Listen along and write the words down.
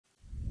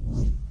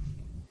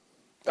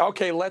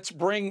Okay, let's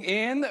bring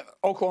in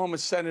Oklahoma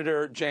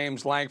Senator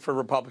James Lankford,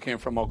 Republican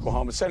from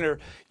Oklahoma. Senator,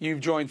 you've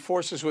joined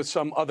forces with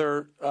some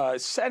other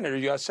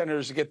senators, U.S.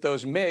 senators, to get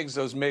those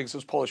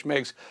Polish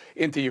MiGs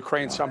into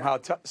Ukraine somehow.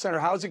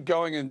 Senator, how's it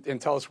going? And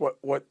tell us what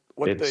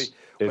the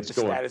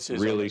status is.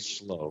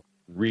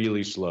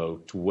 Really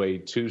slow, way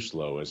too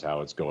slow is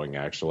how it's going,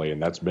 actually. And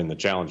that's been the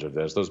challenge of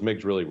this. Those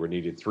MiGs really were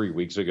needed 3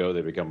 weeks ago.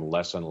 They become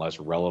less and less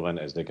relevant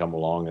as they come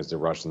along, as the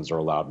Russians are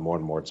allowed more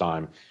and more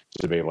time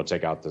to be able to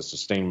take out the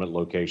sustainment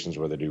locations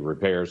where they do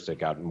repairs,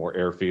 take out more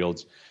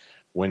airfields.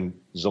 When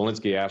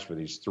Zelensky asked for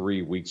these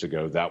 3 weeks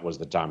ago, that was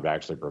the time to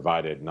actually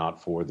provide it,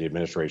 not for the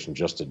administration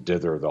just to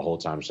dither the whole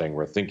time saying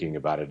we're thinking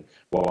about it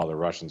while the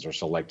Russians are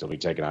selectively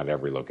taking out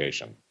every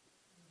location.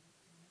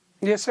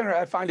 Yes, Senator,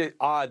 I find it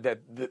odd that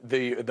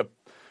the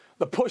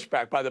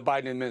pushback by the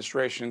Biden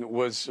administration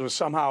was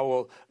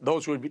somehow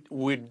those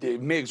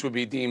MiGs would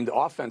be deemed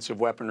offensive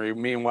weaponry.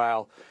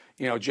 Meanwhile,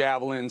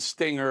 javelins,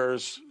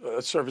 stingers,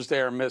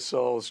 surface-to-air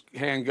missiles,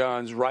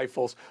 handguns,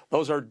 rifles,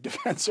 those are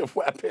defensive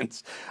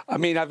weapons. I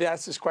mean, I've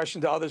asked this question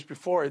to others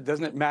before.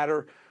 Doesn't it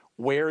matter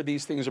where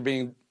these things are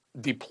being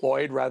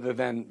deployed rather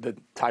than the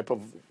type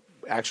of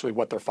actually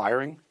what they're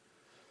firing?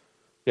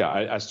 Yeah,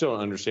 I still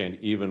don't understand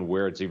even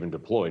where it's even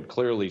deployed.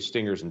 Clearly,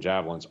 stingers and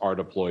javelins are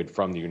deployed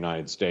from the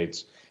United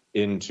States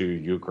into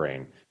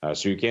Ukraine.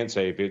 So you can't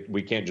say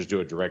we can't just do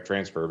a direct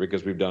transfer,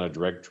 because we've done a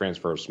direct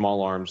transfer of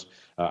small arms.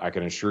 I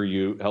can assure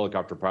you,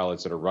 helicopter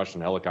pilots that are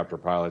Russian helicopter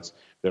pilots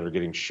that are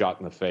getting shot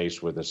in the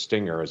face with a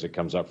stinger as it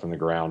comes up from the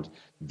ground,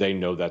 they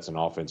know that's an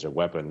offensive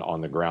weapon on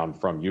the ground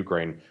from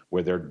Ukraine,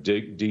 where they're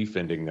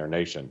defending their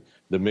nation.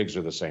 The MiGs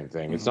are the same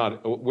thing. It's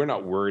not. We're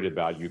not worried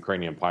about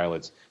Ukrainian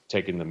pilots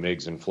taking the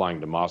MiGs and flying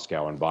to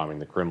Moscow and bombing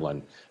the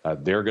Kremlin.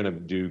 They're going to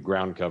do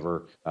ground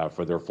cover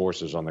for their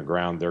forces on the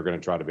ground. They're going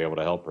to try to be able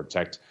to help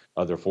protect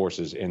other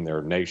forces in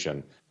their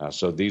nation.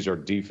 So these are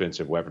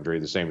defensive weaponry,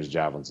 the same as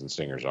javelins and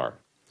stingers are.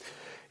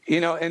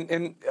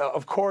 And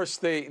of course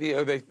they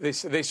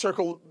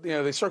circle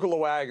the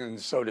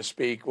wagons, so to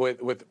speak,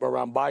 with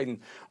around Biden,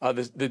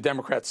 the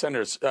Democrat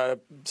senators.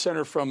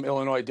 Senator from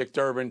Illinois, Dick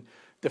Durbin,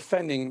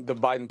 defending the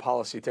Biden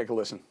policy. Take a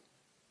listen.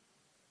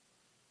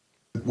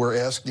 We're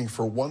asking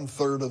for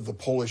 1/3 of the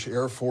Polish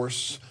Air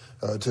Force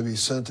to be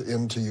sent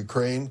into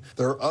Ukraine.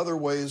 There are other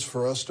ways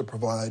for us to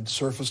provide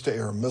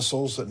surface-to-air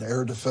missiles and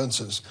air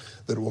defenses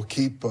that will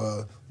keep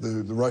the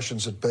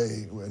Russians at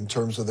bay in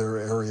terms of their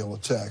aerial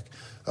attack.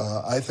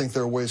 I think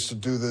there are ways to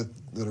do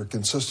that are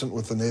consistent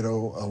with the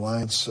NATO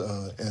alliance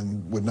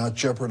and would not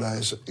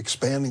jeopardize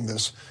expanding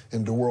this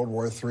into World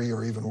War III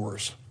or even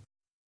worse.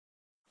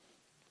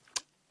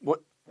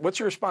 What's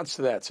your response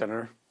to that,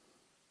 Senator?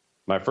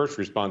 My first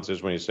response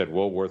is when he said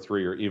World War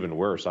III or even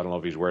worse. I don't know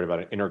if he's worried about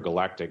an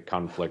intergalactic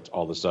conflict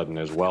all of a sudden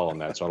as well on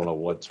that. So I don't know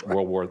what's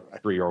World War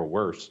III or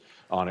worse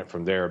on it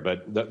from there.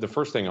 But the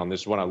first thing on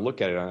this, when I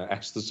look at it, I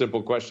ask the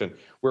simple question,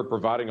 we're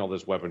providing all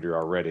this weaponry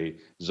already.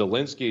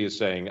 Zelensky is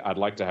saying, I'd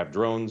like to have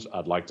drones,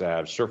 I'd like to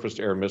have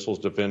surface-to-air missiles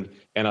defend,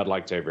 and I'd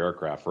like to have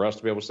aircraft. For us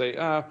to be able to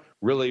say,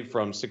 really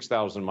from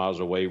 6,000 miles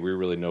away, we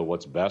really know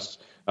what's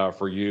best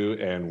for you,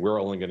 and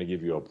we're only going to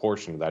give you a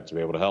portion of that to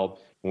be able to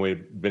help. And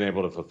we've been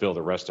able to fulfill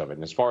the rest of it.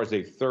 And as far as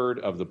 1/3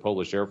 of the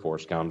Polish Air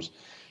Force comes,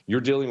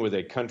 you're dealing with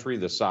a country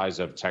the size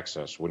of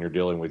Texas when you're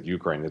dealing with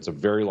Ukraine. It's a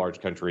very large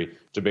country.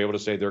 To be able to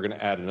say they're going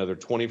to add another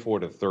 24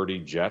 to 30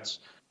 jets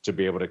to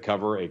be able to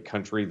cover a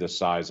country the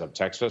size of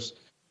Texas,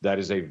 that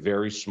is a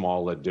very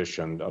small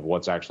addition of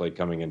what's actually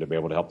coming in to be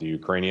able to help the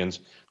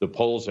Ukrainians. The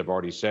Poles have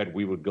already said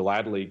we would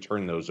gladly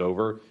turn those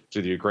over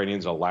to the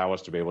Ukrainians, allow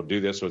us to be able to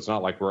do this. So it's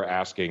not like we're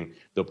asking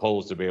the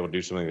Poles to be able to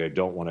do something they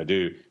don't want to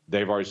do.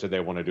 They've already said they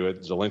want to do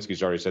it.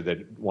 Zelensky's already said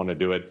they want to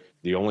do it.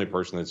 The only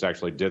person that's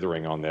actually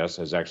dithering on this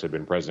has actually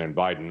been President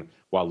Biden,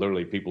 while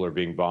literally people are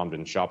being bombed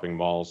in shopping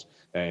malls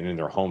and in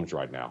their homes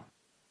right now.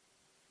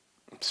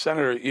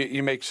 Senator,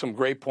 you make some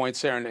great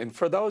points there. And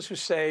for those who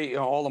say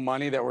all the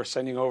money that we're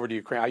sending over to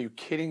Ukraine, are you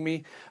kidding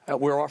me?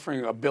 We're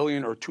offering $1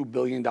 billion or $2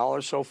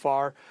 billion so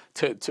far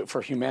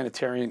for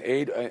humanitarian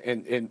aid.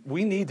 And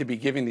we need to be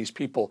giving these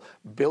people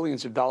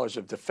billions of dollars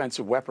of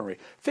defensive weaponry.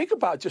 Think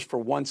about just for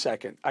 1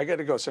 second. I got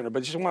to go, Senator,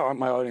 but just want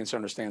my audience to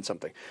understand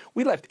something.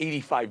 We left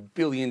 $85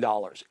 billion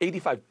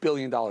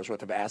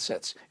worth of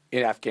assets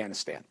in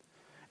Afghanistan.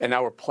 And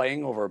now we're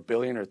playing over $1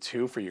 billion or $2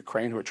 billion for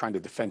Ukraine, who are trying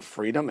to defend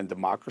freedom and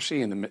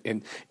democracy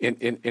in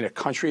a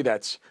country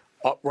that's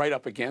right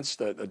up against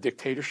a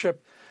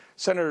dictatorship.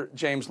 Senator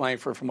James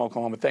Lankford from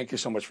Oklahoma, thank you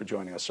so much for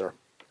joining us, sir.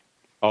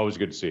 Always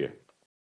good to see you.